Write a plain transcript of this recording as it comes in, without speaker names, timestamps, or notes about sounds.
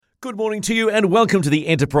Good morning to you and welcome to the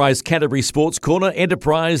Enterprise Canterbury Sports Corner.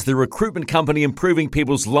 Enterprise, the recruitment company improving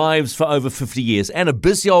people's lives for over 50 years. And a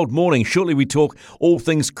busy old morning. Shortly we talk all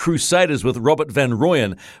things Crusaders with Robert Van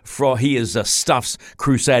Rooyen. He is a Stuff's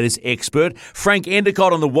Crusaders expert. Frank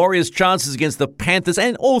Endicott on the Warriors' chances against the Panthers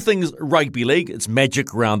and all things rugby league. It's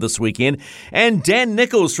Magic Round this weekend. And Dan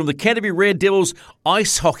Nichols from the Canterbury Red Devils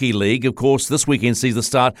Ice Hockey League. Of course, this weekend sees the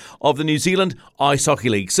start of the New Zealand Ice Hockey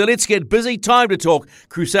League. So let's get busy. Time to talk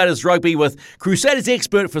Crusaders rugby with Crusaders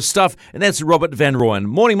expert for Stuff, and that's Robert Van Rooyen.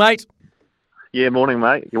 Morning, mate. Yeah, morning,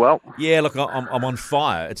 mate. You well? Yeah, look, I'm on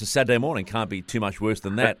fire. It's a Saturday morning. Can't be too much worse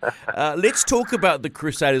than that. Let's talk about the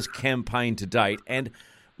Crusaders campaign to date, and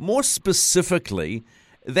more specifically,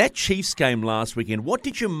 that Chiefs game last weekend. What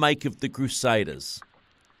did you make of the Crusaders?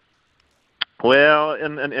 Well,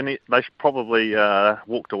 and they probably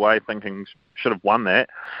walked away thinking should have won that.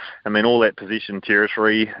 I mean, all that possession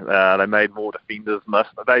territory, they made more defenders miss.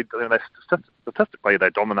 Statistically,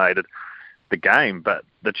 they dominated the game, but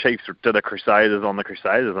the Chiefs did a Crusaders on the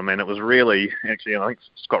Crusaders. I mean, it was really, actually, I think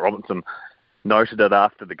Scott Robinson noted it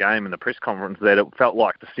after the game in the press conference that it felt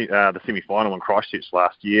like the semi-final in Christchurch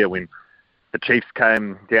last year when the Chiefs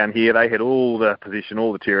came down here. They had all the possession,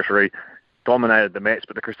 all the territory, dominated the match,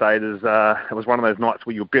 but the Crusaders, it was one of those nights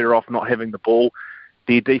where you're better off not having the ball.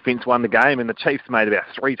 Their defence won the game, and the Chiefs made about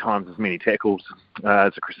 3 times as many tackles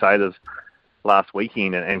as the Crusaders last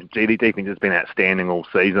weekend, and their defence has been outstanding all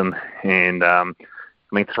season, and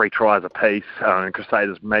 3 tries apiece, and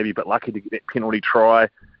Crusaders maybe a bit lucky to get that penalty try.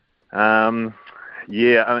 In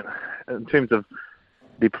terms of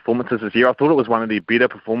their performances this year, I thought it was one of their better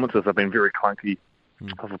performances. They've been very clunky.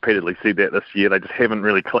 I've repeatedly said that this year. They just haven't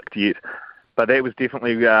really clicked yet. But that was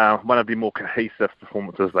definitely one of their more cohesive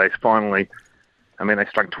performances. They finally, they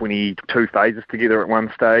strung 22 phases together at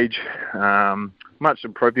one stage. Much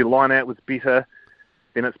improved. Their line-out was better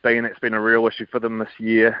than it's been. It's been a real issue for them this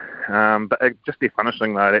year. But just their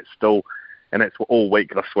finishing, though, and that's all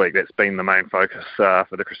week this week. That's been the main focus for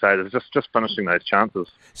the Crusaders, just finishing those chances.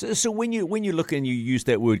 So when you look and you use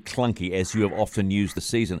that word clunky, as you have often used this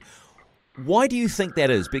season, why do you think that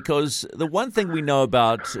is? Because the one thing we know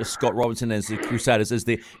about Scott Robinson as the Crusaders is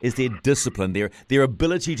their discipline, their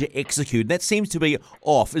ability to execute. That seems to be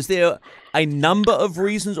off. Is there a number of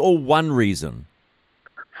reasons or one reason?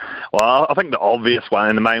 Well, I think the obvious one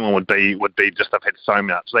and the main one would be just they've had so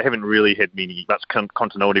much. They haven't really had much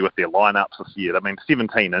continuity with their lineups this year.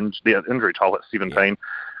 17 their injury toll at 17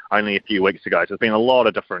 only a few weeks ago. So there's been a lot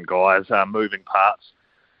of different guys moving parts.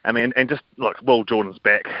 And just look, Will Jordan's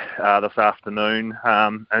back this afternoon,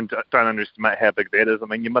 and don't underestimate how big that is.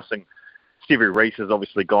 You're missing Stevie Reese is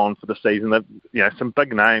obviously gone for the season. Some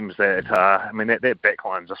big names that that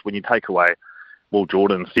backline, just when you take away Will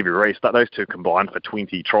Jordan and Stevie Reese, but those two combined for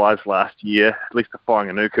 20 tries last year. At least the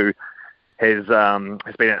Whainganuku has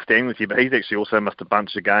been outstanding this year, but he's actually also missed a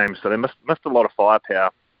bunch of games. So they missed a lot of firepower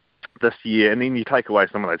this year. And then you take away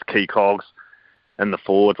some of those key cogs in the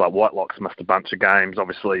forwards, like Whitelock's missed a bunch of games,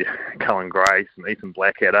 obviously Cullen Grace and Ethan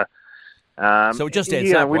Blackadder. So it just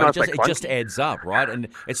adds up, right? It just adds up, right? And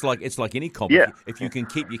it's like any comp. Yeah. If you can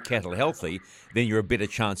keep your cattle healthy, then you're a better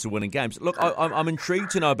chance of winning games. Look, I'm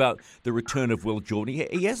intrigued to know about the return of Will Jordan.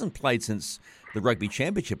 He hasn't played since the Rugby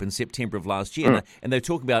Championship in September of last year, and they're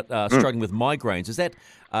talking about struggling with migraines. Is that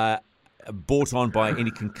brought on by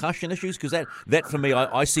any concussion issues? Because that for me,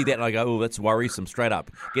 I see that and I go, oh, that's worrisome. Straight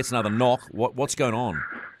up, gets another knock. What's going on?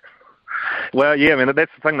 Well, yeah,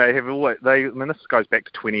 that's the thing. This goes back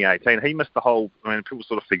to 2018. He missed the whole. People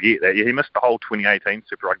sort of forget that. Yeah, he missed the whole 2018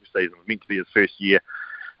 Super Rugby season. It was meant to be his first year,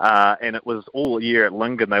 and it was all year at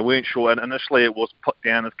Lingen. They weren't sure, and initially it was put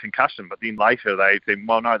down as concussion, but then later they said,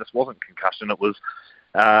 well, no, this wasn't concussion. It was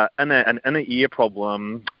an ear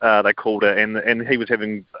problem, they called it, and he was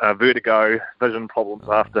having vertigo, vision problems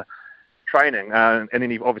after training, and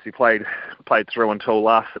then he obviously played through until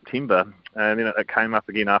last September, and then it came up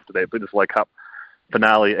again after that Bledisloe Cup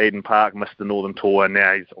finale at Eden Park, missed the Northern Tour, and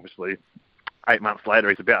now he's obviously 8 months later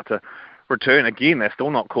he's about to return again. They're still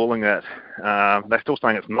not calling it, they're still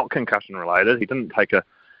saying it's not concussion related. He didn't take a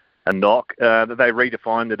knock. They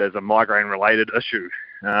redefined it as a migraine related issue.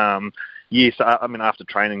 Yes, after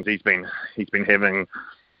trainings he's been having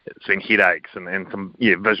headaches and some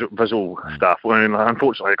visual stuff.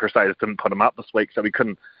 Unfortunately, the Crusaders didn't put him up this week, so we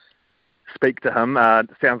couldn't speak to him. It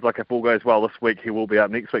sounds like if all goes well this week, he will be up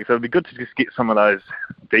next week. So it'd be good to just get some of those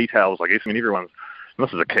details, I guess.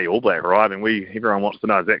 This is a key All Black, right? And everyone wants to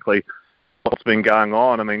know exactly what's been going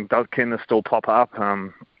on. Can this still pop up?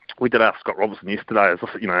 We did ask Scott Robertson yesterday,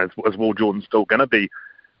 is Will Jordan still going to be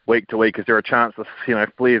week to week? Is there a chance this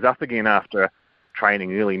flares up again after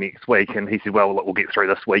training early next week. And he said, well, look, we'll get through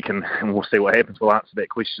this week and we'll see what happens. We'll answer that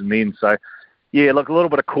question then. So, yeah, look, a little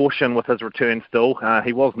bit of caution with his return still.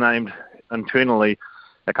 He was named internally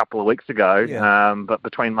a couple of weeks ago, but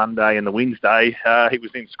between Monday and the Wednesday, he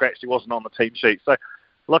was then scratched. He wasn't on the team sheet. So,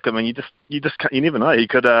 look, I mean, you never know. He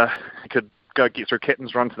could go get through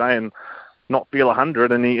captain's run today and not feel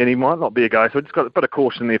 100, and he might not be a guy. So it's got a bit of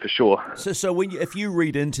caution there for sure. So if you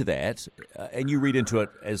read into that, and you read into it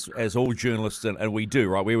as all journalists and we do,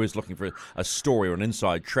 right? We're always looking for a story or an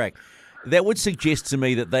inside track. That would suggest to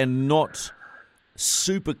me that they're not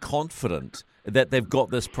super confident that they've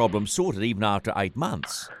got this problem sorted, even after 8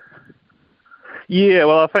 months. Yeah,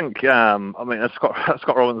 well, I think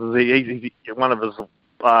Scott Robbins, he one of his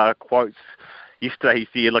quotes yesterday,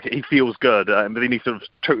 he said, look, he feels good, but then he sort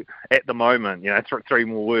of, at the moment, three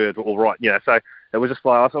more words, all right, so it was just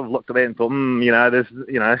like, I sort of looked at that and thought,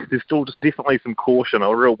 there's still just definitely some caution,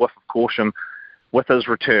 a real whiff of caution with his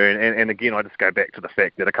return, and again, I just go back to the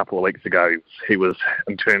fact that a couple of weeks ago, he was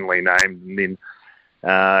internally named, and then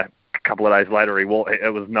a couple of days later, it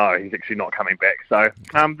was no, he's actually not coming back. So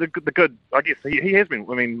the good, I guess he has been.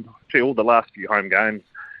 I mean, all the last few home games,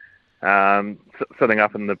 sitting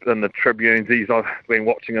up in the tribunes, I've been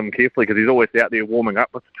watching him carefully because he's always out there warming up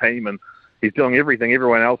with the team, and he's doing everything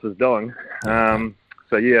everyone else is doing.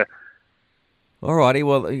 So yeah. All righty.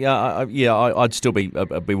 Well, I'd still be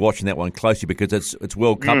watching that one closely because it's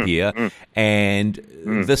World Cup year, and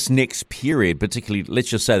this next period, particularly, let's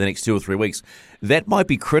just say the next 2 or 3 weeks, that might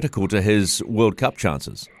be critical to his World Cup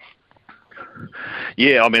chances.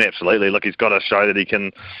 Yeah, I mean, absolutely. Look, he's got to show that he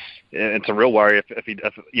can. It's a real worry if he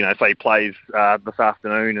say he plays this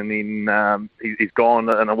afternoon and then he's gone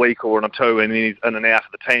in a week or in a two, and then he's in and out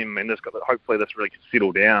of the team, and hopefully this really can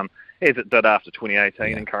settle down as it did after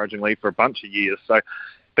 2018, encouragingly, for a bunch of years. So,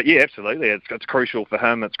 but yeah, absolutely, it's crucial for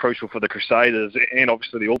him. It's crucial for the Crusaders, and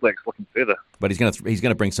obviously the All Blacks looking further. But he's going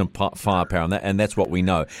to bring some firepower, and that's what we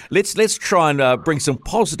know. Let's try and bring some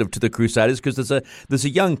positive to the Crusaders, because there's a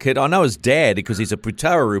young kid. I know his dad because he's a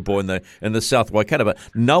Putaru boy in the South Waikato, but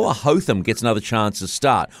Noah Hotham gets another chance to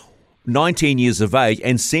start. 19 years of age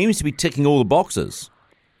and seems to be ticking all the boxes.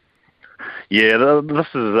 Yeah, this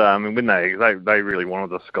is, when they really wanted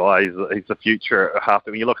this guy. He's the future half.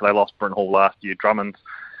 When you look, they lost Bryn Hall last year. Drummond's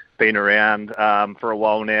been around for a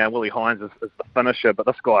while now. Willie Hines is the finisher, but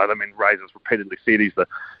this guy, Ray has repeatedly said he's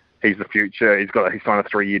the future. He signed a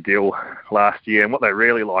 3-year deal last year, and what they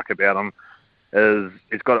really like about him is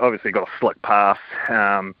he's obviously got a slick pass,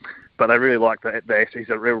 but they really like that he's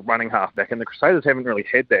a real running halfback, and the Crusaders haven't really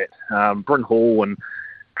had that. Bryn Hall and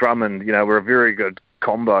Drummond, were a very good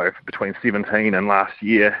combo between 17 and last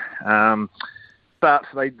year. But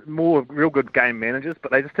they more real good game managers,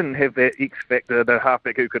 but they just didn't have that X factor, the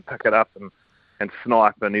halfback who could pick it up and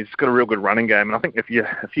snipe, and he's got a real good running game. And I think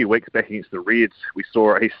a few weeks back against the Reds, we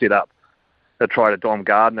saw he set up a try to Dom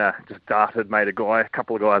Gardner, just darted, made a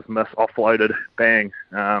couple of guys miss, offloaded, bang,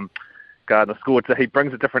 Gardner scored. So he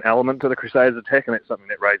brings a different element to the Crusaders attack, and that's something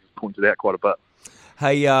that Ray has pointed out quite a bit.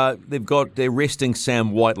 Hey, they're resting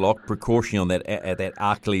Sam Whitelock, precaution on that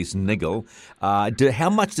Achilles niggle.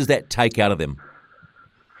 How much does that take out of them?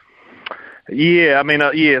 Yeah,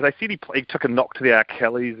 they said he took a knock to the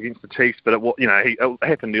Achilles against the Chiefs, but it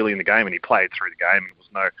happened early in the game and he played through the game. There was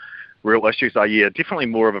no real issue. So yeah, definitely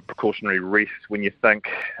more of a precautionary rest when you think.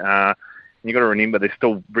 You got to remember, there's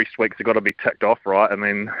still rest weeks that got to be ticked off, right?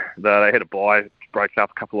 They had a bye, broke up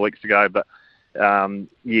a couple of weeks ago, but.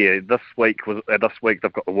 This week they've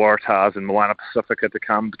got the Waratahs and Moana Pacifica to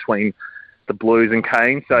come between the Blues and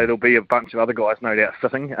Canes, so there'll be a bunch of other guys no doubt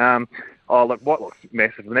sitting. Whitelock's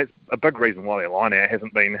massive, and that's a big reason why their line out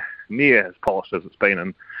hasn't been near as polished as it's been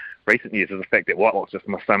in recent years, is the fact that Whitelock's just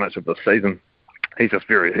missed so much of the season. He's just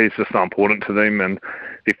so important to them and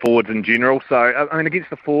their forwards in general. So against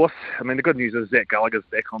the Force, the good news is Zach Gallagher's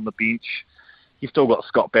back on the bench. You've still got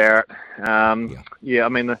Scott Barrett.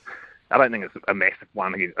 I don't think it's a massive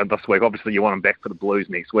one this week. Obviously, you want him back for the Blues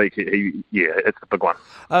next week. It's the big one.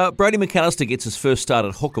 Brody McAllister gets his first start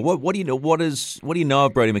at hooker. What do you know? What do you know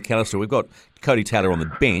of Brody McAllister? We've got Cody Taylor on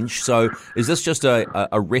the bench. So is this just a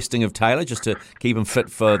resting of Taylor just to keep him fit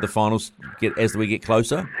for the finals as we get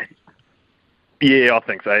closer? Yeah, I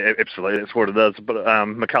think so. Absolutely, that's what it is. But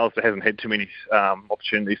McAllister hasn't had too many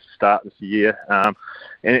opportunities to start this year.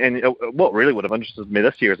 And what really would have interested me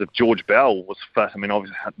this year is if George Bell was fit.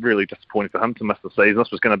 Obviously, really disappointed for him to miss the season.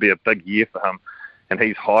 This was going to be a big year for him, and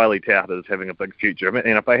he's highly touted as having a big future.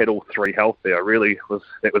 And if they had all three healthy, that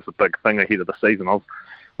was a big thing ahead of the season. I was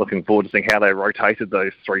looking forward to seeing how they rotated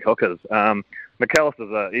those three hookers.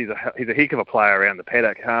 McAllister's he's a heck of a player around the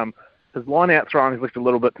paddock. his line-out throwing has left a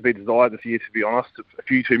little bit to be desired this year, to be honest. A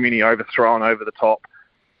few too many overthrown over the top,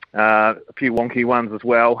 a few wonky ones as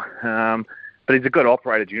well. But he's a good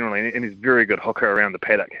operator generally, and he's a very good hooker around the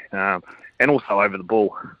paddock, and also over the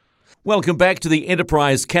ball. Welcome back to the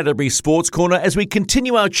Enterprise Canterbury Sports Corner as we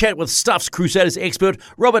continue our chat with Stuff's Crusaders expert,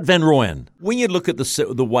 Robert Van Rooyen. When you look at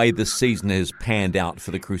the way this season has panned out for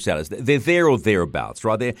the Crusaders, they're there or thereabouts,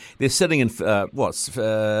 right? They're sitting in,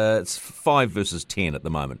 it's 5 versus 10 at the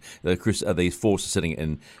moment. The Force are sitting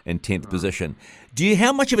in 10th position.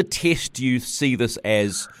 How much of a test do you see this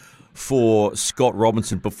as for Scott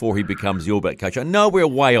Robinson before he becomes the All Black coach? I know we're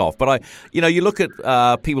way off, but you look at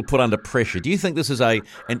people put under pressure. Do you think this is an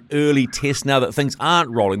early test now that things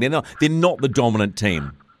aren't rolling? They're not the dominant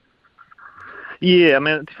team. Yeah, I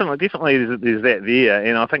mean, definitely there's that there,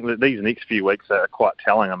 and I think that these next few weeks are quite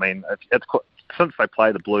telling. I mean, it's quite, since they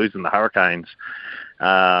play the Blues and the Hurricanes,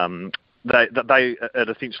 it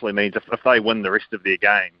essentially means if they win the rest of their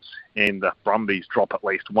games and the Brumbies drop at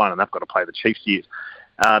least one, and they've got to play the Chiefs yet,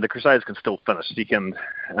 the Crusaders can still finish second.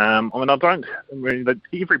 Every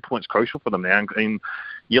point's crucial for them now. And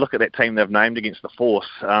you look at that team they've named against the Force,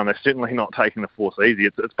 they're certainly not taking the Force easy.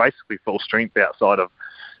 It's basically full strength outside of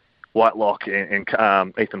Whitelock and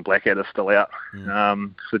Ethan Blackadder still out.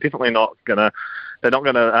 So definitely not going to... They're not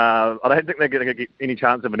going to... I don't think they're going to get any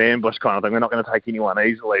chance of an ambush kind of thing. They're not going to take anyone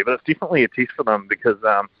easily. But it's definitely a test for them because...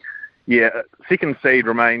 second seed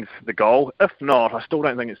remains the goal. If not, I still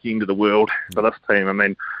don't think it's the end of the world for this team. I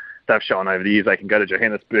mean, they've shown over the years they can go to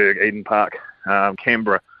Johannesburg, Eden Park,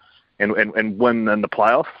 Canberra, and win in the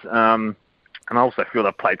playoffs. And I also feel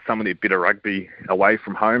they've played some of their better rugby away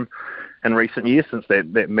from home in recent years since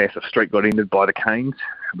that massive streak got ended by the Canes,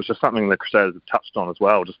 which is something the Crusaders have touched on as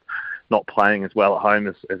well, just not playing as well at home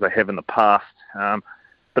as they have in the past.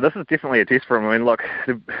 But this is definitely a test for him. I mean, look,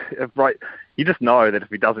 you just know that if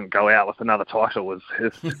he doesn't go out with another title, as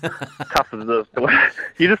tough as it is,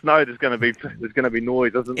 you just know there's going to be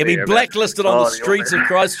noise, isn't there? He'll be blacklisted on the streets of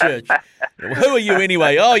Christchurch. Who are you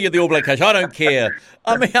anyway? Oh, you're the All Black coach. I don't care.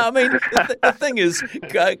 I mean, the thing is,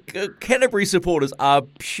 Canterbury supporters are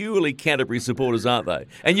purely Canterbury supporters, aren't they?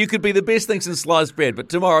 And you could be the best thing since sliced bread, but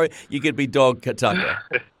tomorrow you could be Dog Tucker.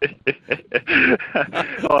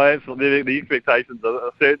 Absolutely. The expectations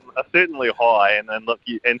are certainly high, and they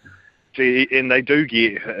do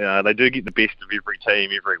get the best of every team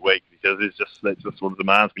every week because that's just what it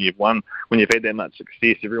demands. When you've had that much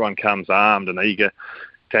success, everyone comes armed and eager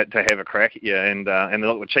to have a crack at you. And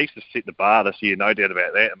look, the Chiefs have set the bar this year, no doubt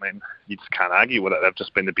about that. I mean, you just can't argue with it. They've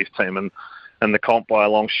just been the best team in the comp by a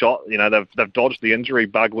long shot. You know, they've dodged the injury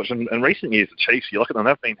bug, which in recent years the Chiefs, you look at them,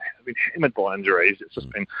 they've been hammered by injuries. It's just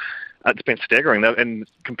been staggering, and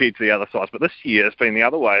compared to the other sides. But this year it's been the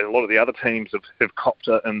other way. A lot of the other teams have copped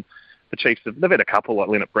it, and the Chiefs they've had a couple like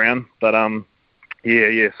Leonard Brown, but So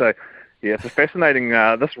it's a fascinating.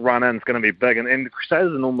 This run-in is going to be big, and the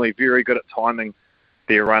Crusaders are normally very good at timing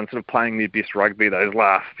their run, sort of playing their best rugby those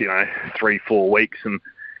last 3-4 weeks, and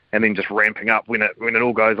then just ramping up when it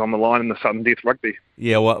all goes on the line in the sudden death rugby.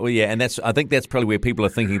 Yeah, and I think that's probably where people are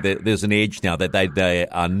thinking that there's an edge now, that they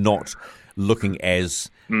are not looking as,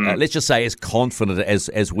 let's just say, as confident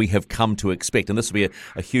as we have come to expect. And this will be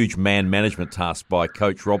a huge man management task by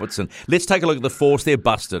Coach Robertson. Let's take a look at the Force. They're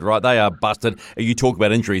busted, right? They are busted. You talk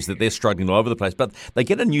about injuries, that they're struggling all over the place. But they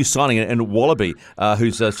get a new signing in Wallaby,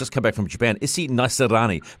 who's just come back from Japan, Isi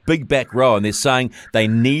Naisarani, big back row, and they're saying they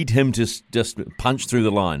need him to just punch through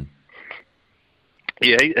the line.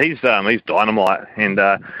 Yeah, he's dynamite, and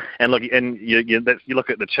look, and you look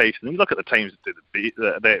at the Chiefs, and you look at the teams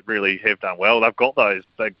that really have done well. They've got those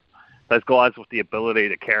guys with the ability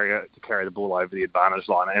to carry the ball over the advantage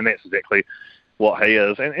line, and that's exactly what he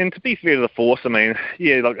is. And to be fair to the Force, I mean,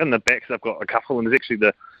 like in the backs they've got a couple, and there's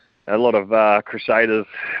actually a lot of Crusaders.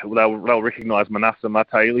 They'll recognise Manasa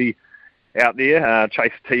Mataili out there.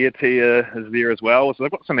 Chase Tia is there as well, so they've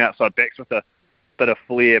got some outside backs with a bit of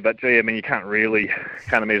flair, but gee, I mean, you can't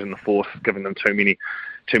imagine the Force giving them too many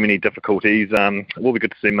difficulties. It will be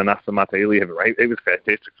good to see Manasa Mataili have a rate. It was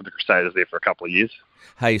fantastic for the Crusaders there for a couple of years.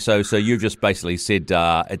 Hey, so you've just basically said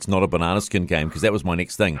it's not a banana skin game, because that was my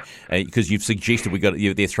next thing, because you've suggested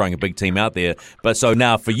they're throwing a big team out there, but so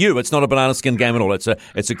now for you it's not a banana skin game at all. It's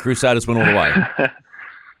a Crusaders win all the way.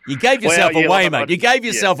 You gave yourself away, mate. You gave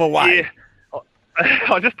yourself away. Yeah.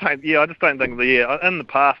 I just don't think in the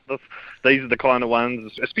past these are the kind of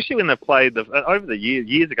ones, especially when they've played over the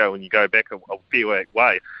years ago. When you go back a fair way,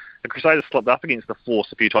 the Crusaders slipped up against the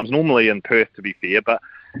Force a few times. Normally in Perth, to be fair, but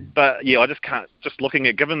I just can't. Just looking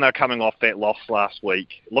at, given they're coming off that loss last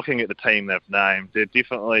week, looking at the team they've named, they're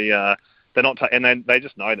definitely they're not, and they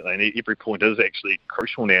just know that they need every point is actually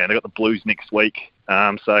crucial now. And they've got the Blues next week,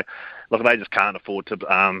 so look, they just can't afford to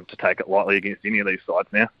take it lightly against any of these sides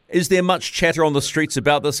now. Is there much chatter on the streets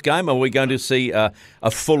about this game? Are we going to see a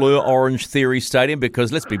fuller Orange Theory Stadium?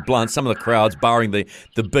 Because let's be blunt, some of the crowds, barring the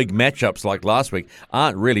big matchups like last week,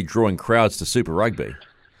 aren't really drawing crowds to Super Rugby.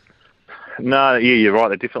 No, yeah, you're right.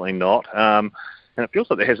 They're definitely not. And it feels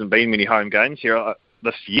like there hasn't been many home games here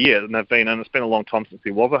this year, and it's been a long time since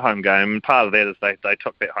there was a home game. And part of that is they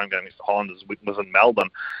took that home game against the Highlanders, was in Melbourne.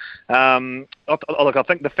 Look, I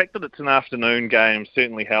think the fact that it's an afternoon game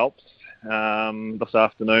certainly helps this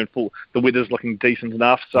afternoon. The weather's looking decent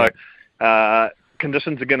enough, so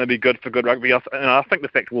conditions are going to be good for good rugby. And I think the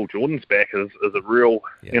fact Will Jordan's back is a real.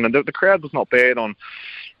 Yeah. The crowd was not bad on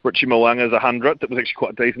Richie Mo'unga's 100th. It was actually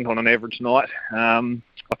quite decent on an average night.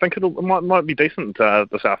 I think it might be decent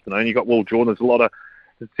this afternoon. You got Will Jordan.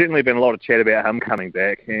 There's certainly been a lot of chat about him coming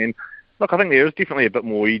back, and look, I think there is definitely a bit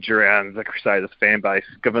more edge around the Crusaders fan base,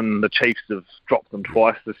 given the Chiefs have dropped them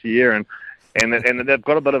twice this year, and they've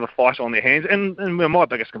got a bit of a fight on their hands. And my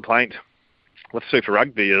biggest complaint with Super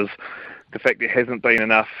Rugby is the fact there hasn't been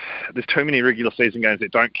enough. There's too many regular season games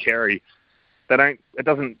that don't carry. The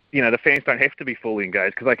fans don't have to be fully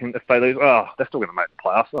engaged, because if they lose, they're still going to make the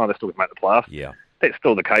playoffs. They're still going to make the playoffs. Yeah, that's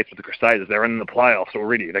still the case with the Crusaders. They're in the playoffs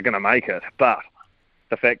already. They're going to make it, but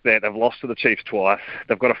the fact that they've lost to the Chiefs twice,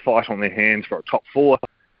 they've got a fight on their hands for a top 4,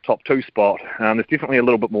 top 2 spot. There's definitely a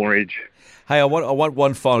little bit more edge. Hey, I want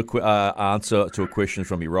one final answer to a question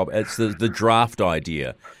from you, Rob. It's the draft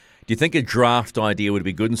idea. Do you think a draft idea would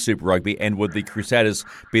be good in Super Rugby, and would the Crusaders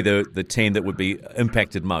be the team that would be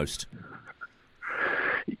impacted most?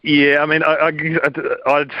 Yeah, I mean, I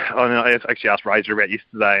actually asked Razor about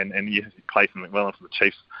yesterday, and Clayton McMillan from the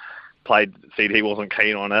Chiefs said he wasn't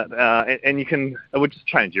keen on it, and it would just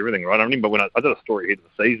change everything, right? I remember when I did a story ahead of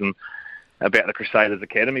the season about the Crusaders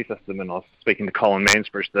Academy system, and I was speaking to Colin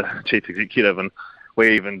Mansbridge, the chief executive, and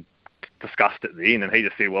we even discussed it then, and he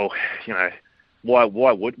just said, well, why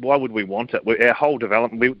would we want it? Our whole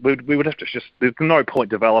development, we would have to there's no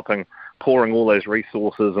point pouring all those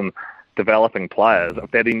resources and developing players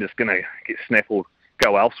if that end is going to get snaffled,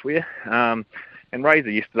 go elsewhere. And Razor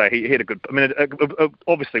yesterday, he had a good. I mean, it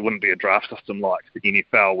obviously wouldn't be a draft system like the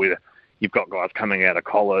NFL where you've got guys coming out of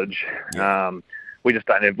college. Yeah. We just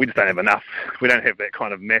don't have enough. We don't have that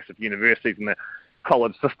kind of massive universities in the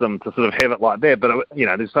college system to sort of have it like that. But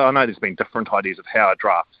I know there's been different ideas of how a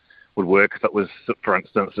draft would work. If it was, for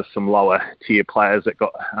instance, just some lower tier players that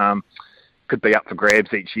got could be up for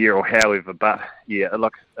grabs each year or however. But yeah,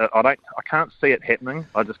 look, I can't see it happening.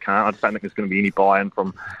 I just can't. I just don't think there's going to be any buy-in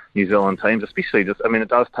from New Zealand teams, especially it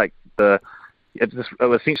does take it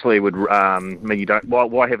essentially would mean you don't.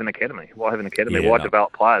 Why have an academy? Why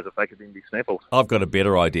develop players if they could then be snaffled? I've got a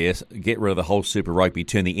better idea. Get rid of the whole Super Rugby,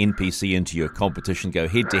 turn the NPC into your competition, go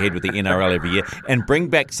head-to-head with the NRL every year, and bring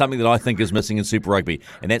back something that I think is missing in Super Rugby,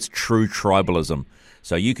 and that's true tribalism.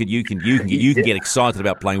 So you can get excited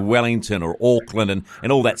about playing Wellington or Auckland,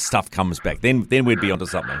 and all that stuff comes back. Then we'd be onto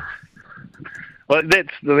something. Well, that's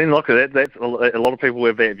a lot of people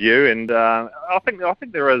have that view, and I think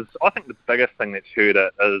there is. I think the biggest thing that's hurt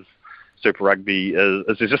it is Super Rugby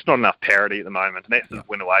is there's just not enough parity at the moment, and that sort of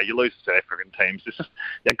went away. You lose South African teams. It's just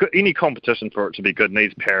any competition for it to be good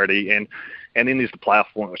needs parity, and then there's the playoff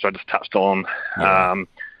point, which I just touched on. Yeah.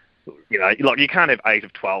 You can't have 8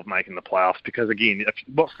 of 12 making the playoffs, because again, if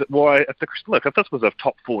this was a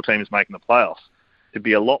top 4 teams making the playoffs, there'd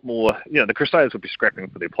be a lot more. The Crusaders would be scrapping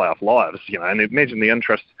for their playoff lives. And imagine the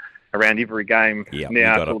interest around every game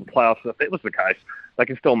now till the playoffs. If that was the case, they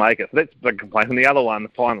can still make it. So that's the big complaint. And the other one,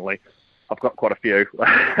 finally, I've got quite a few.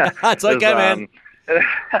 It's okay, man.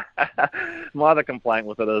 My other complaint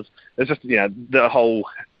with it is just the whole.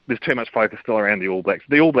 There's too much focus still around the All Blacks.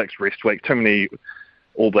 The All Blacks rest week. Too many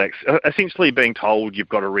All Blacks essentially being told you've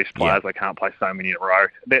got to rest players. They can't play so many in a row.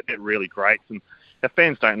 That really grates. And if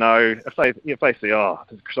fans don't know, if they see, the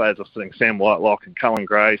Crusaders are sitting Sam Whitelock and Cullen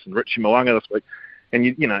Grace and Richie Mo'unga this week,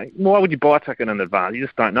 and why would you buy a ticket in advance? You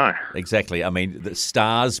just don't know. Exactly. I mean, the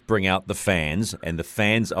stars bring out the fans, and the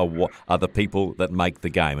fans are the people that make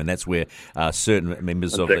the game, and that's where certain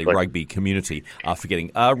members of the rugby community are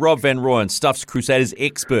forgetting. Rob Van Rooyen, Stuff's Crusaders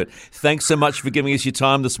expert, thanks so much for giving us your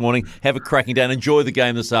time this morning. Have a cracking day and enjoy the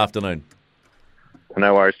game this afternoon.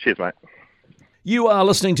 No worries. Cheers, mate. You are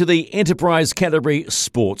listening to the Enterprise Canterbury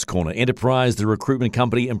Sports Corner. Enterprise, the recruitment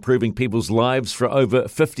company improving people's lives for over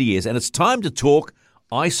 50 years. And it's time to talk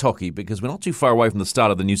ice hockey, because we're not too far away from the start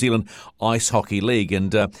of the New Zealand Ice Hockey League.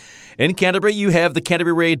 And in Canterbury, you have the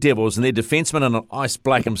Canterbury Red Devils, and their defenceman and an ice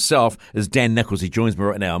black himself is Dan Nichols. He joins me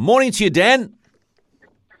right now. Morning to you, Dan.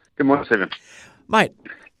 Good morning, Stephen. Mate,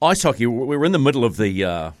 ice hockey, we're in the middle of the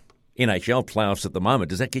NHL playoffs at the moment.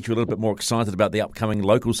 Does that get you a little bit more excited about the upcoming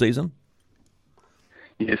local season?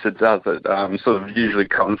 Yes, it does. It sort of usually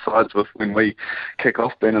coincides with when we kick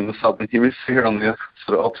off, being in the southern hemisphere on the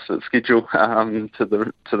sort of opposite schedule to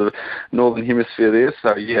the northern hemisphere there.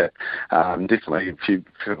 So yeah, definitely a few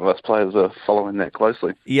of us players are following that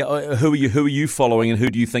closely. Yeah, who are you following, and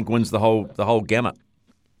who do you think wins the whole gamut?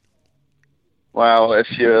 Well, if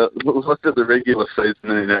you looked at the regular season,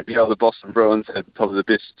 the Boston Bruins had probably the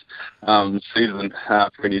best season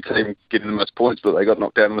for any team, getting the most points, but they got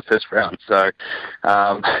knocked out in the first round. So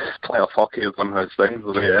playoff hockey is one of those things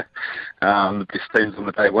where the best teams on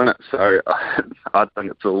the day win it. So I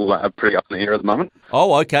think it's all pretty up in the air at the moment.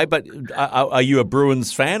 Oh, okay. But are you a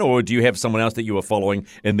Bruins fan, or do you have someone else that you are following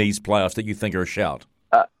in these playoffs that you think are a shout?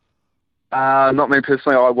 Not me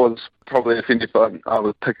personally. I was probably offended if I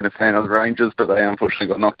was picking a fan of the Rangers, but they unfortunately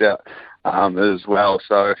got knocked out as well.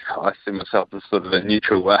 So I see myself as sort of a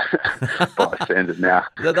neutral bystander now.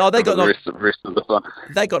 Oh, they got the rest of the fun.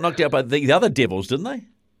 They got knocked out by the other Devils, didn't they?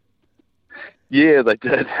 Yeah, they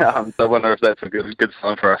did. So I wonder if that's a good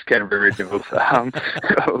sign for us Canterbury Devils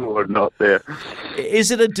or not there.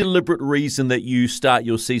 Is it a deliberate reason that you start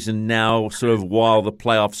your season now, sort of while the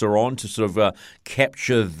playoffs are on, to sort of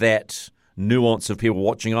capture that nuance of people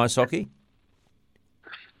watching ice hockey?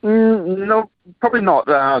 No, probably not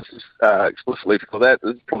explicitly for that.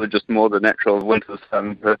 It's probably just more the natural winter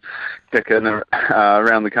starting to kick in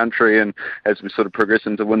around the country, and as we sort of progress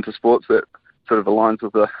into winter sports, that sort of aligns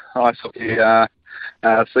with the ice hockey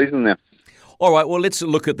season there. All right, well, let's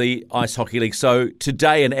look at the Ice Hockey League. So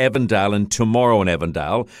today in Avondale and tomorrow in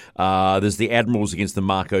Avondale, there's the Admirals against the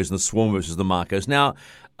Marcos and the Swarm versus the Marcos. Now,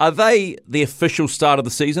 are they the official start of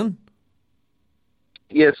the season?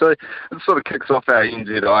 Yeah, so it sort of kicks off our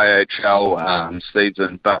NZIHL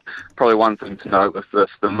season, but probably one thing to note with this,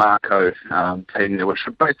 the Marco team there, which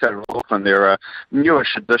are based out of Auckland, they're a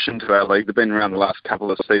newish addition to our league. They've been around the last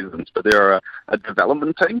couple of seasons, but they're a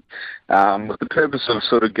development team with the purpose of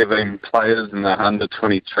sort of giving players in the under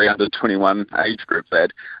 23, under 21 age group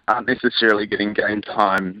that aren't necessarily getting game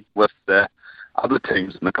time with the other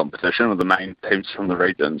teams in the competition, or the main teams from the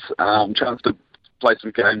regions, chance to play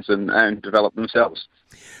some games and develop themselves.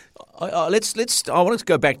 I want to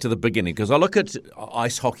go back to the beginning, because I look at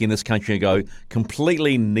ice hockey in this country and go,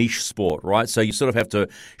 completely niche sport, right? So you sort of have to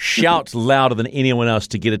shout louder than anyone else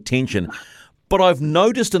to get attention. But I've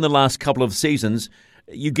noticed in the last couple of seasons,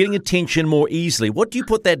 you're getting attention more easily. What do you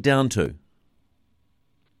put that down to?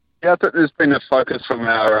 Yeah, I think there's been a focus from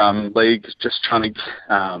our league just trying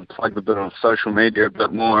to plug the bit on social media a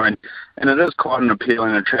bit more, and it is quite an appealing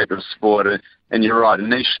and attractive sport, and you're right, a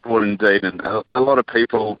niche sport indeed, and a lot of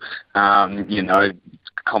people,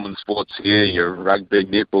 common sports here, your rugby,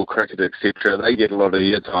 netball, cricket, etc., they get a lot of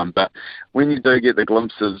airtime, but when you do get the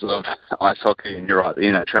glimpses of ice hockey, and you're right, the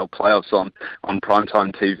NHL playoffs on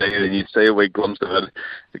primetime TV, and you see a wee glimpse of it,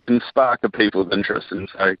 it can spark a people's interest, and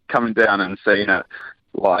so coming down and seeing it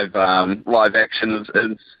live action is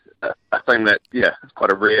a thing that, it's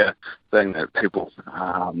quite a rare thing that people,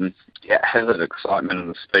 has an excitement and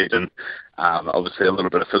the speed, and obviously a little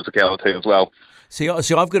bit of physicality as well. See,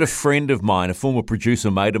 I've got a friend of mine, a former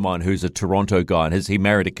producer mate of mine, who's a Toronto guy, and he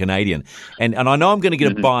married a Canadian. And I know I'm going to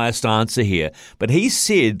get a biased answer here, but he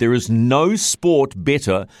said there is no sport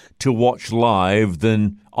better to watch live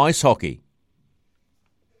than ice hockey.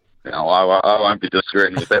 No, I won't be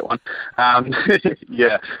disagreeing with that one.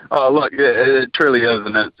 Yeah. Oh, look, it truly is,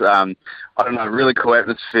 and it's, I don't know, really cool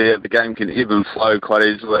atmosphere. The game can ebb and flow quite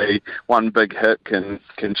easily. One big hit can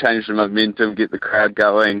change the momentum, get the crowd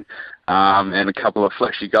going, and a couple of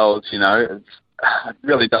flashy goals, it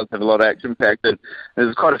really does have a lot of action packed, and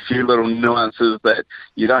there's quite a few little nuances that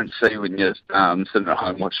you don't see when you're sitting at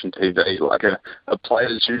home watching TV. Like a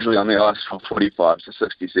player's usually on the ice for 45 to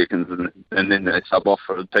 60 seconds, and then they sub off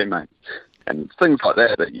for a teammate, and things like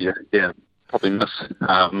that you probably miss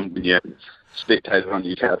when you're spectating on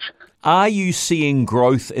your couch. Are you seeing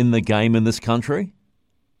growth in the game in this country?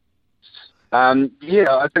 I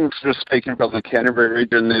think sort of speaking from the Canterbury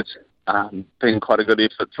region, there's been quite a good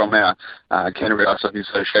effort from our Canterbury Ice Hockey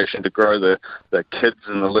Association to grow the kids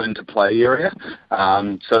in the learn to play area.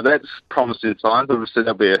 So that's promising signs. Obviously,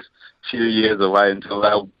 there'll be a few years away until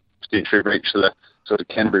they'll potentially reach the sort of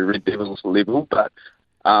Canterbury Red Devils level. But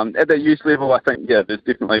at the youth level, I think, there's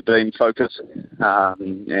definitely been focus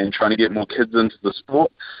and trying to get more kids into the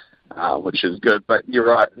sport, which is good. But you're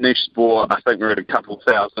right, niche sport, I think we're at a couple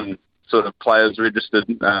thousand sort of players registered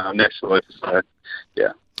nationally. So,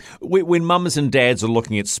 yeah. When mums and dads are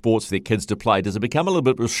looking at sports for their kids to play, does it become a little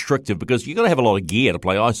bit restrictive because you've got to have a lot of gear to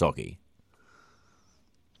play ice hockey?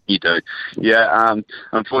 You do. Yeah,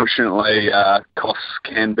 unfortunately, costs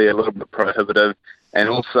can be a little bit prohibitive, and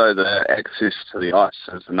also the access to the ice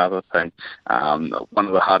is another thing. One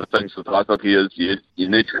of the harder things with ice hockey is you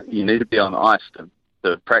need to be on the ice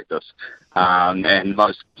to practice, and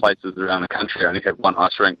most places around the country only have one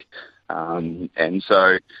ice rink. And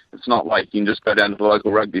so it's not like you can just go down to the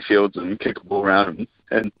local rugby fields and kick a ball around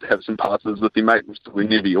and have some passes with your mate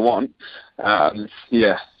whenever you want.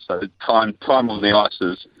 So time on the ice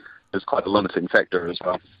is quite a limiting factor as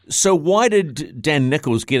well. So why did Dan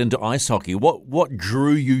Nichols get into ice hockey? What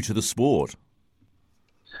drew you to the sport?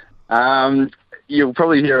 You'll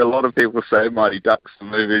probably hear a lot of people say Mighty Ducks, the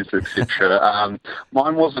movies, etc.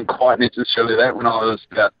 Mine wasn't quite necessarily that. When I was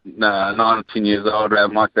about 9 or 10 years old,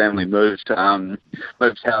 my family moved house,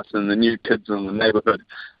 and the new kids in the neighbourhood,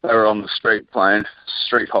 they were on the street playing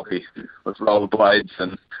street hockey with rollerblades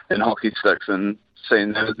and hockey sticks, and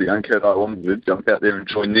seeing that as a young kid, I wanted to jump out there and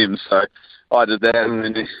join them. So I did that, and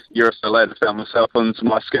then a year or so later found myself on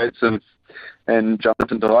some ice skates and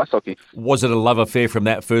jumped into ice hockey. Was it a love affair from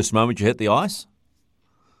that first moment you hit the ice?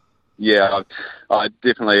 Yeah, I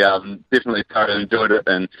definitely thoroughly enjoyed it,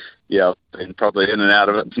 and I've been probably in and out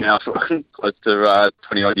of it now for close to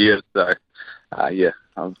 20 odd years. So, I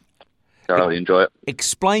thoroughly enjoy it.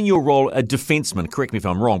 Explain your role, a defenseman. Correct me if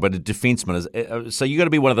I'm wrong, but a defenseman is so you got to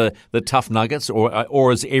be one of the tough nuggets,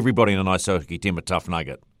 or is everybody in an ice hockey team a tough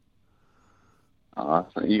nugget?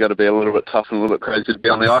 You got to be a little bit tough and a little bit crazy to be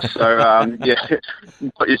on the ice. So,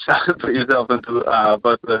 put yourself into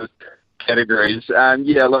both those categories.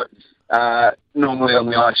 Normally on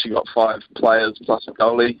the ice you got 5 players plus a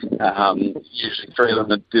goalie. Usually 3 of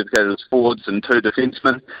them are dedicated as forwards and 2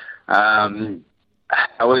 defensemen.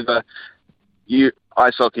 However,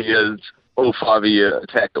 ice hockey is all 5 of you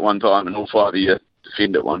attack at one time and all 5 of you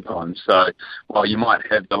defend at one time. So while you might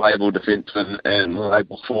have the label defenseman and the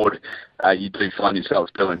label forward, you do find yourself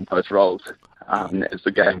doing both roles. As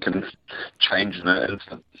the game can change in an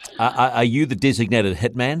instant. Are you the designated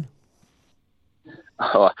hitman?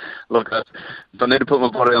 Oh, look, if I need to put my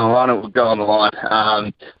body on the line, it will go on the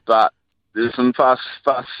line. But there's some fast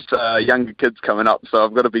younger kids coming up, so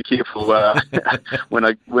I've got to be careful when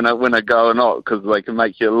I go or not, because they can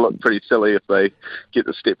make you look pretty silly if they get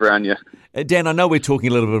to step around you. Dan, I know we're talking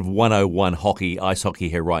a little bit of 101 ice hockey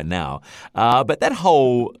here right now, but that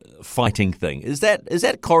whole fighting thing, is that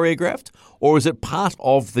choreographed, or is it part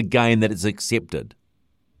of the game that is accepted?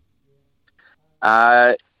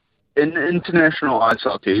 In international ice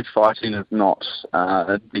hockey, fighting is not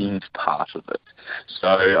deemed part of it. So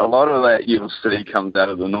a lot of that you'll see comes out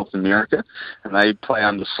of the North America, and they play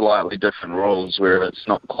under slightly different rules where it's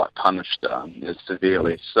not quite punished as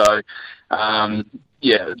severely. So,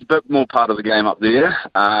 it's a bit more part of the game up there.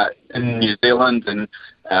 In New Zealand and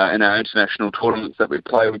in our international tournaments that we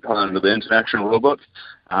play under the international rulebook.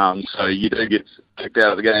 So you do get kicked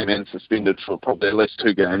out of the game and suspended for probably at least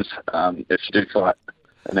 2 games if you do fight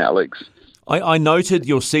in our leagues. I noted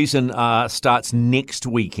your season starts next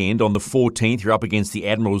weekend on the 14th. You're up against the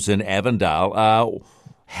Admirals in Avondale.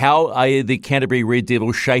 How are the Canterbury Red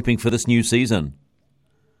Devils shaping for this new season?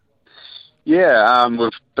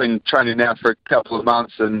 We've been training now for a couple of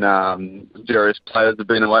months, and various players have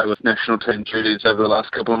been away with national team duties over the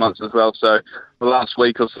last couple of months as well. So the last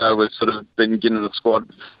week or so, we've sort of been getting the squad,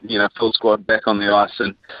 full squad back on the ice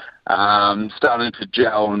and starting to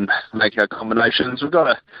gel and make our combinations. We've got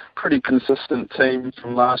a pretty consistent team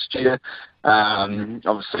from last year.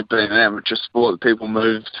 Obviously, being an amateur sport, people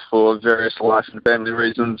moved for various life and family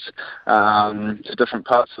reasons to different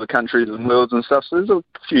parts of the country and worlds and stuff. So there's a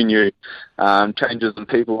few new changes in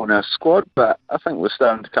people in our squad, but I think we're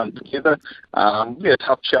starting to come together. It'll be a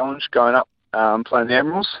tough challenge going up playing the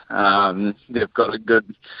Admirals. They've got a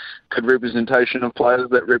good representation of players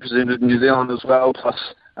that represented New Zealand as well, plus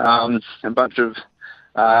a bunch of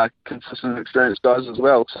consistent, experienced guys as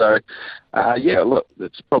well. So, look,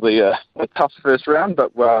 it's probably a tough first round,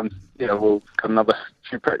 but we'll got another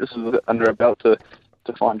few practices under our belt to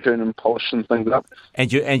fine tune and polish some things up.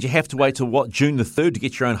 And you have to wait till June the 3rd to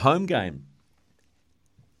get your own home game.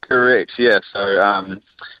 Correct. Yeah. So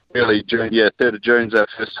really June. 3rd of June's our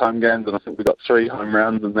first home games, and I think we've got 3 home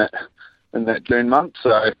rounds in that June month.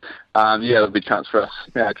 So, there'll be a chance for us,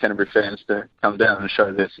 Canterbury fans, to come down and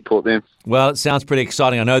show their support then. Well, it sounds pretty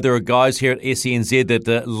exciting. I know there are guys here at SENZ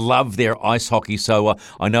that love their ice hockey, so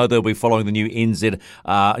I know they'll be following the new New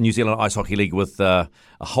Zealand Ice Hockey League with a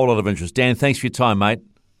whole lot of interest. Dan, thanks for your time, mate.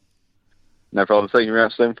 No problem. Thank you very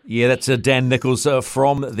much, Steve. Yeah, that's Dan Nichols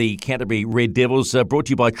from the Canterbury Red Devils, brought to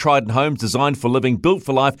you by Trident Homes, designed for living, built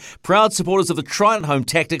for life. Proud supporters of the Trident Home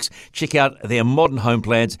Tactics. Check out their modern home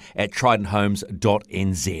plans at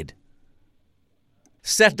tridenthomes.nz.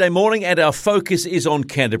 Saturday morning, and our focus is on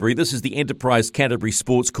Canterbury. This is the Enterprise Canterbury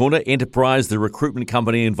Sports Corner. Enterprise, the recruitment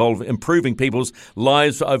company involved in improving people's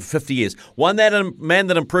lives for over 50 years. One man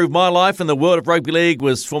that improved my life in the world of rugby league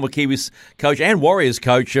was former Kiwis coach and Warriors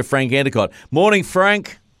coach Frank Endicott. Morning,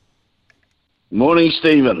 Frank. Morning,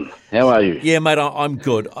 Stephen. How are you? Yeah, mate, I'm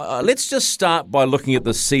good. Let's just start by looking at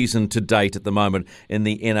the season to date at the moment in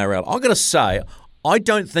the NRL. I've got to say, I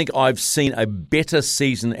don't think I've seen a better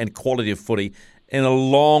season and quality of footy in a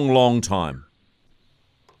long, long time.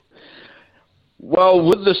 Well,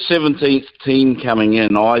 with the 17th team coming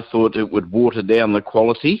in, I thought it would water down the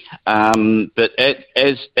quality, but at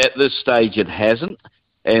this stage it hasn't,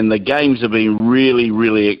 and the games have been really,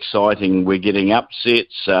 really exciting. We're getting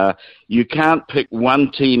upsets. You can't pick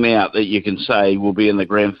one team out that you can say will be in the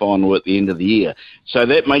grand final at the end of the year. So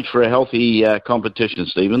that makes for a healthy competition,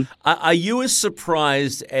 Stephen. Are you as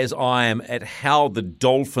surprised as I am at how the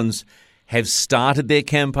Dolphins have started their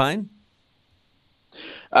campaign?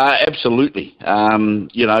 Absolutely.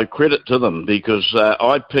 Credit to them, because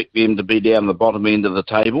I picked them to be down the bottom end of the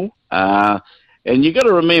table. And you've got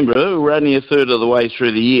to remember, we're only a third of the way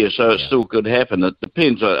through the year, so it still could happen. It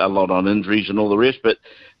depends a lot on injuries and all the rest, but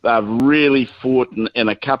they've really fought in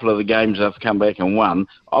a couple of the games they've come back and won.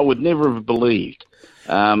 I would never have believed.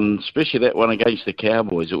 Especially that one against the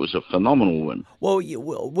Cowboys. It was a phenomenal win. Well,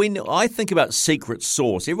 when I think about secret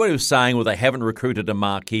sauce, everybody was saying, well, they haven't recruited a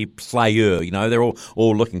marquee player. You know, they're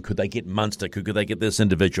all looking, could they get Munster? Could they get this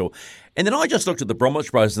individual? And then I just looked at the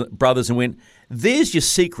Bromwich brothers and went, there's your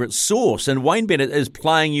secret sauce. And Wayne Bennett is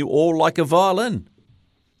playing you all like a violin.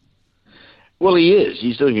 Well, he is.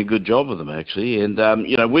 He's doing a good job of them, actually. And,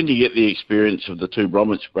 when you get the experience of the two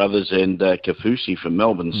Bromwich brothers and Kafusi from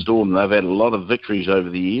Melbourne Storm, they've had a lot of victories over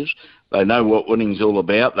the years. They know what winning's all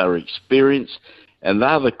about. They're experienced, and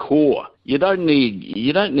they're the core. You don't need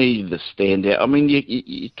the standout. I mean,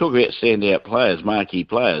 you talk about standout players, marquee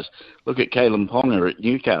players. Look at Kalen Ponga at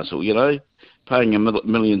Newcastle, paying $1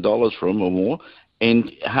 million for him or more,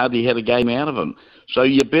 and hardly had a game out of him. So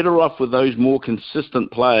you're better off with those more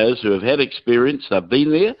consistent players who have had experience, they've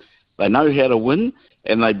been there, they know how to win,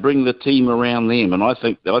 and they bring the team around them. And I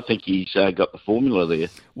think he's got the formula there.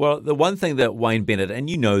 Well, the one thing that Wayne Bennett, and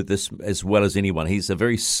you know this as well as anyone, he's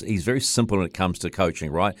very simple when it comes to coaching,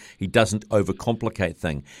 right? He doesn't overcomplicate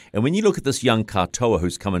things. And when you look at this young Katoa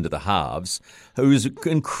who's come into the halves, who's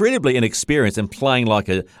incredibly inexperienced and playing like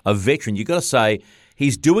a veteran, you've got to say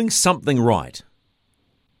he's doing something right.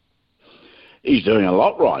 He's doing a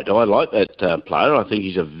lot right. I like that player. I think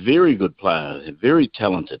he's a very good player, very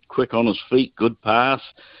talented, quick on his feet, good pass.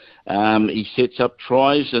 He sets up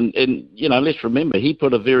tries, and let's remember, he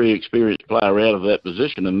put a very experienced player out of that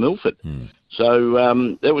position in Milford. So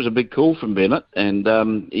that was a big call from Bennett,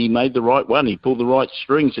 and he made the right one. He pulled the right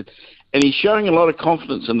strings, and he's showing a lot of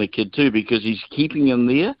confidence in the kid too, because he's keeping him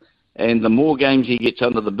there. And the more games he gets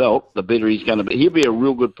under the belt, the better he's going to be. He'll be a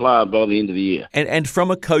real good player by the end of the year. And from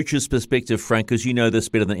a coach's perspective, Frank, because you know this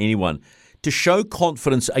better than anyone, to show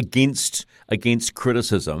confidence against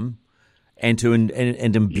criticism and to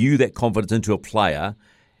and imbue that confidence into a player,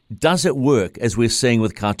 does it work as we're seeing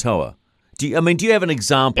with Katoa? Do you have an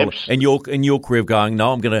example in your career of going,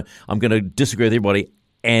 no, I'm gonna disagree with everybody,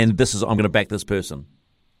 and I'm gonna back this person?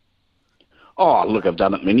 Oh, look, I've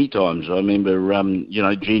done it many times. I remember,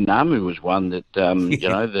 Gene Namu was one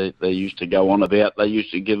that, they used to go on about. They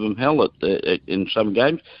used to give him hell in some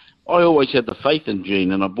games. I always had the faith in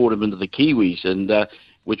Gene, and I brought him into the Kiwis, and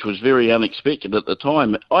which was very unexpected at the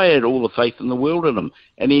time. I had all the faith in the world in him,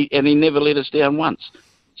 and he never let us down once.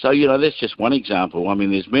 So, that's just one example. I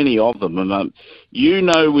mean, there's many of them. And,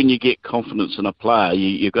 when you get confidence in a player,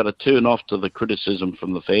 you've got to turn off to the criticism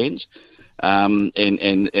from the fans. And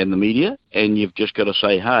the media, and you've just got to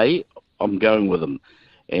say, hey, I'm going with them.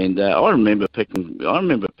 And I remember picking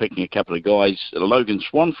a couple of guys, Logan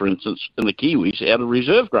Swan, for instance, in the Kiwis, out of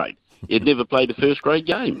reserve grade. He'd never played a first grade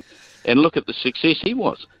game. And look at the success he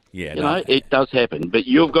was. Yeah, it does happen, but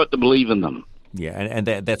you've got to believe in them. Yeah, and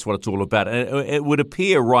that's what it's all about. And it would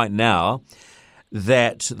appear right now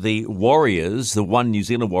that the Warriors, the One New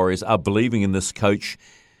Zealand Warriors, are believing in this coach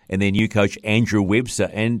and their new coach, Andrew Webster.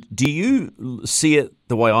 And do you see it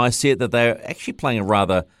the way I see it, that they're actually playing a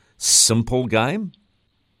rather simple game?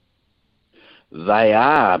 They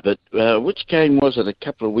are, but which game was it a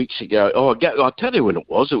couple of weeks ago? I'll tell you when it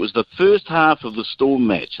was. It was the first half of the Storm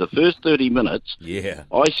match, the first 30 minutes. Yeah.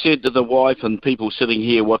 I said to the wife and people sitting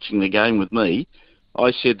here watching the game with me,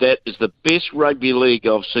 I said that is the best rugby league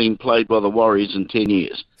I've seen played by the Warriors in 10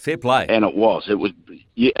 years. Fair play. And it was. It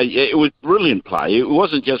was brilliant play. It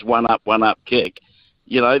wasn't just one up kick.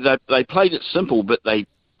 They played it simple, but they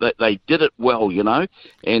did it well,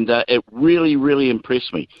 and it really, really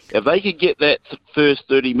impressed me. If they could get that first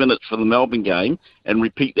 30 minutes for the Melbourne game and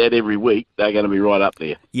repeat that every week, they're going to be right up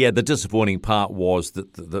there. Yeah, the disappointing part was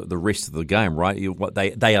that the rest of the game, right?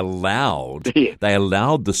 They allowed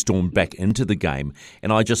the Storm back into the game,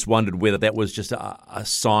 and I just wondered whether that was just a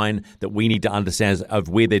sign that we need to understand of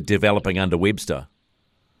where they're developing under Webster.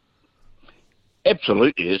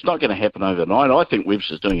 Absolutely. It's not going to happen overnight. I think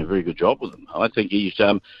Webster's doing a very good job with them. I think he's...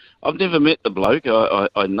 I've never met the bloke.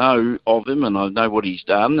 I know of him and I know what he's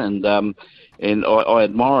done, and I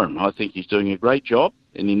admire him. I think he's doing a great job,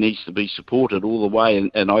 and he needs to be supported all the way.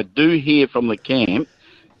 And I do hear from the camp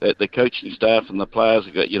that the coaching staff and the players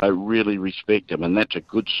really respect him, and that's a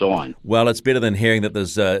good sign. Well, it's better than hearing that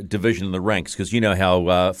there's division in the ranks, because you know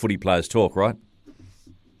how footy players talk, right?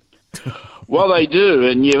 Well, they do,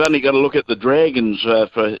 and you've only got to look at the Dragons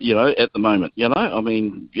at the moment.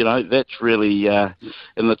 That's really, and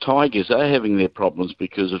the Tigers are having their problems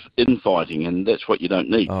because of infighting, and that's what you don't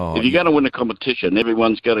need. If you're going to win a competition,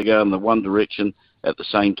 everyone's got to go in the one direction at the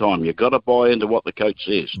same time. You've got to buy into what the coach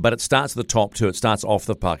says. But it starts at the top too. It starts off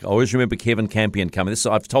the puck. I always remember Kevin Campion coming.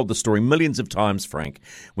 I've told the story millions of times, Frank.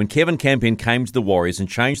 When Kevin Campion came to the Warriors and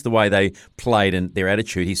changed the way they played and their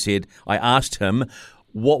attitude, he said, I asked him,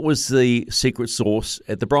 what was the secret sauce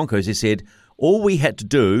at the Broncos? He said, all we had to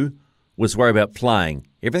do was worry about playing.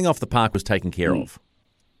 Everything off the park was taken care of.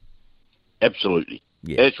 Absolutely.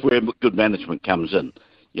 Yeah. That's where good management comes in.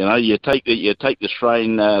 You take the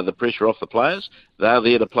strain, the pressure off the players. They're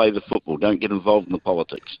there to play the football. Don't get involved in the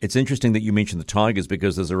politics. It's interesting that you mentioned the Tigers,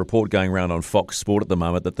 because there's a report going around on Fox Sport at the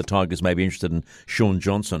moment that the Tigers may be interested in Sean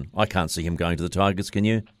Johnson. I can't see him going to the Tigers, can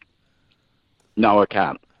you? No, I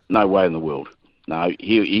can't. No way in the world. No,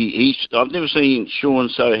 I've never seen Sean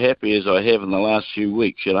so happy as I have in the last few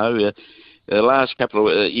weeks. The last couple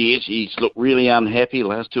of years, he's looked really unhappy. The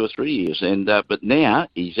last 2 or 3 years, but now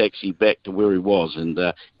he's actually back to where he was, and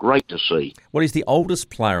great to see. Well, he's the oldest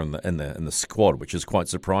player in the squad, which is quite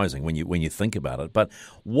surprising when you think about it. But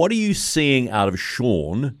what are you seeing out of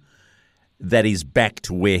Sean that he's back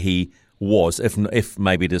to where he was, if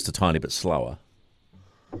maybe just a tiny bit slower?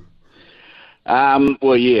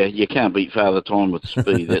 Well, yeah, you can't beat Father Time with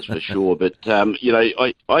speed, that's for sure. But,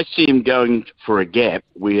 I see him going for a gap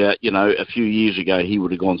where, a few years ago he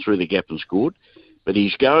would have gone through the gap and scored. But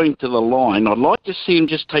he's going to the line. I'd like to see him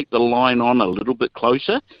just take the line on a little bit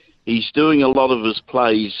closer. He's doing a lot of his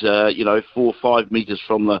plays, 4 or 5 metres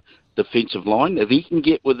from the defensive line. If he can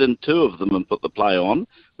get within 2 of them and put the play on,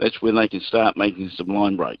 that's when they can start making some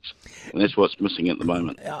line breaks. And that's what's missing at the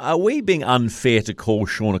moment. Are we being unfair to call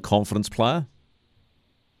Sean a confidence player?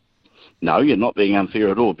 No, you're not being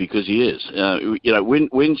unfair at all, because he is.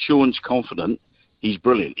 When Sean's confident, he's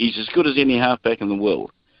brilliant. He's as good as any halfback in the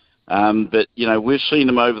world. But we've seen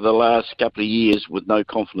him over the last couple of years with no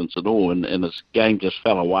confidence at all, and his game just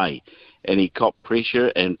fell away. And he copped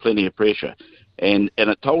pressure, and plenty of pressure. And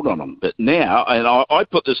it told on him. But now, and I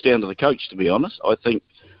put this down to the coach, to be honest, I think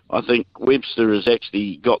Webster has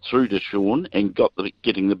actually got through to Sean and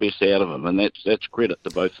getting the best out of him, and that's credit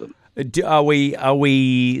to both of them. Are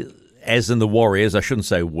we, as in the Warriors, I shouldn't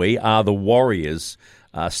say we, are the Warriors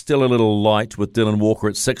still a little light with Dylan Walker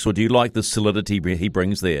at 6, or do you like the solidity he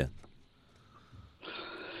brings there?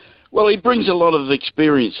 Well, he brings a lot of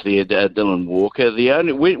experience there, Dylan Walker.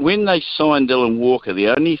 When they signed Dylan Walker, the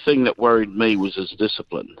only thing that worried me was his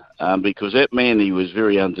discipline, because that man, he was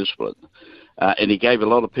very undisciplined, and he gave a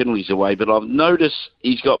lot of penalties away. But I've noticed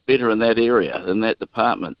he's got better in that area, in that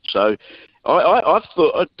department. So I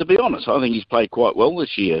thought, to be honest, I think he's played quite well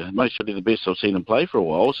this year. Mostly the best I've seen him play for a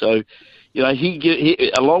while. So,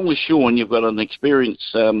 he along with Sean, you've got an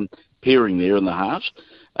experienced pairing there in the halves.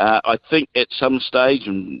 I think at some stage,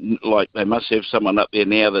 and like they must have someone up there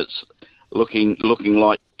now that's looking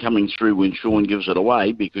like coming through when Sean gives it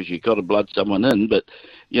away, because you've got to blood someone in. But,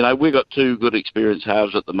 we've got 2 good experienced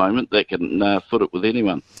halves at the moment that can foot it with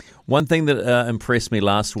anyone. One thing that impressed me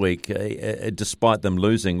last week, despite them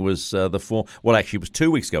losing, was it was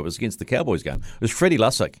 2 weeks ago. It was against the Cowboys game. It was Freddie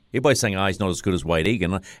Lussick. Everybody's saying, he's not as good as Wade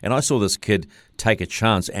Egan. And I saw this kid take a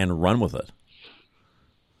chance and run with it.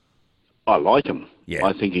 I like him. Yeah.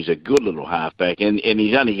 I think he's a good little halfback, and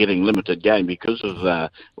he's only getting limited game because of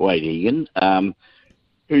Wade Egan.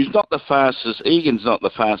 who's not the fastest. Egan's not the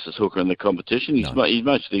fastest hooker in the competition. He's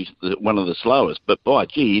mostly one of the slowest. But by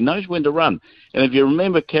gee, he knows when to run. And if you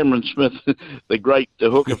remember Cameron Smith, the great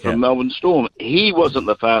hooker from Melbourne Storm, he wasn't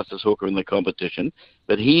the fastest hooker in the competition,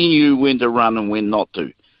 but he knew when to run and when not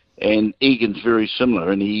to. And Egan's very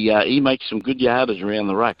similar, and he makes some good yardage around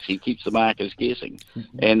the rucks. He keeps the markers guessing.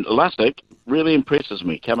 And Lussick really impresses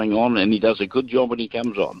me coming on, and he does a good job when he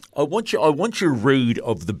comes on. I want your read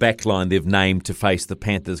of the back line they've named to face the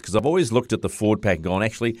Panthers, because I've always looked at the forward pack and gone,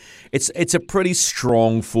 actually, it's a pretty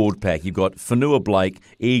strong forward pack. You've got Whanua Blake,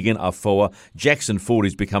 Egan Afoa, Jackson Ford,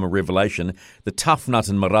 who's become a revelation, the tough nut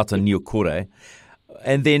and Marata Niokore.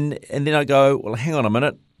 And then I go, well, hang on a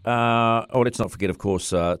minute. Let's not forget, of course,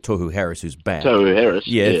 Tohu Harris, who's back. Tohu Harris,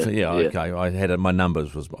 yeah. Okay. I had my numbers.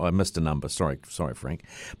 I missed a number. Sorry, Frank.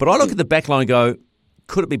 But I look at the back line and go,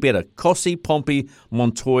 could it be better? Kossi, Pompey,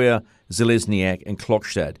 Montoya, Zelezniak, and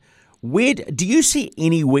Klokstad. Where do you see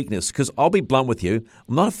any weakness? Because I'll be blunt with you,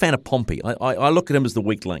 I'm not a fan of Pompey. I look at him as the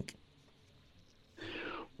weak link.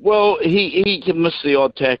 Well, he can miss the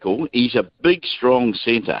odd tackle. He's a big, strong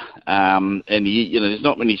centre, and there's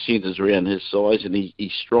not many centres around his size, and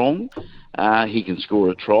he's strong. He can score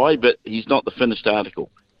a try, but he's not the finished article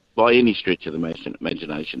by any stretch of the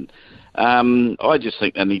imagination. I just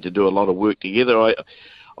think they need to do a lot of work together.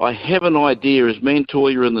 I have an idea. Is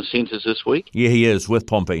Montoya in the centres this week? Yeah, he is, with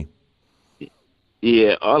Pompey.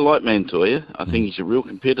 Yeah, I like Montoya. I think he's a real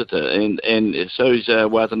competitor, and so is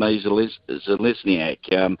Watane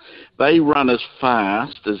Zelezniak. They run as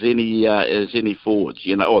fast as any forwards.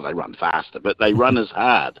 They run faster, but they run as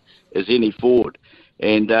hard as any forward.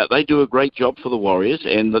 And they do a great job for the Warriors.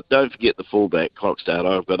 And don't forget the fullback, Klokstad.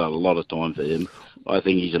 I've got a lot of time for him. I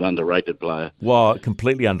think he's an underrated player. Well,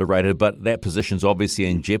 completely underrated, but that position's obviously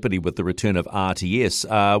in jeopardy with the return of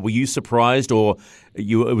RTS. Were you surprised, or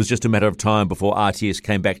it was just a matter of time before RTS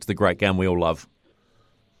came back to the great game we all love?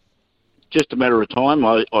 Just a matter of time.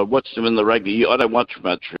 I watched him in the rugby. I don't watch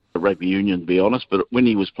much rugby union, to be honest, but when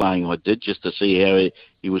he was playing, I did, just to see how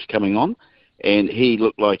he was coming on, and he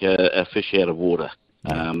looked like a fish out of water.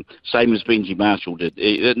 Same as Benji Marshall did.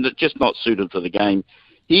 Just not suited for the game.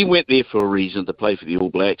 He went there for a reason, to play for the All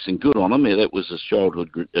Blacks, and good on him. That was his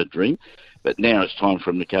childhood dream. But now it's time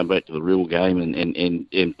for him to come back to the real game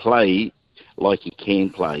and play like he can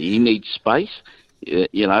play. He needs space,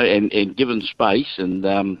 and given space, and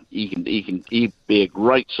he'd be a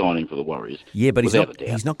great signing for the Warriors. Yeah, but he's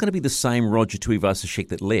not going to be the same Roger Tuivasa-Sheck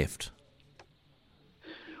that left.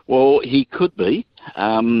 Well, he could be.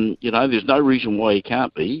 There's no reason why he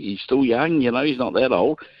can't be. He's still young. He's not that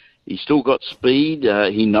old. He's still got speed.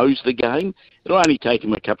 He knows the game. It'll only take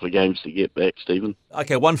him a couple of games to get back, Stephen.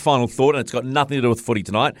 Okay, one final thought, and it's got nothing to do with footy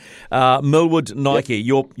tonight. Millwood Nike,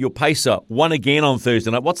 your pacer, won again on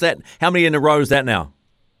Thursday night. What's that? How many in a row is that now?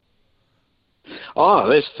 Oh,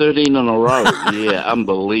 that's 13 in a row. Yeah,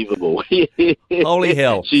 unbelievable. Holy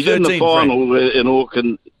hell. She's 13, in the final in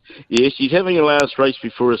Auckland. Yeah, she's having her last race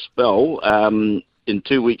before a spell in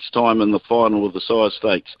 2 weeks' time in the final of the Sire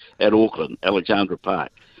Stakes at Auckland, Alexandra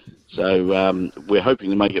Park. So we're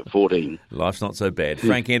hoping to make it 14. Life's not so bad.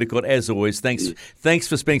 Frank Endicott, as always, thanks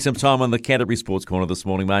for spending some time on the Canterbury Sports Corner this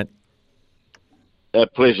morning, mate. A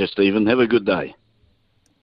pleasure, Stephen. Have a good day.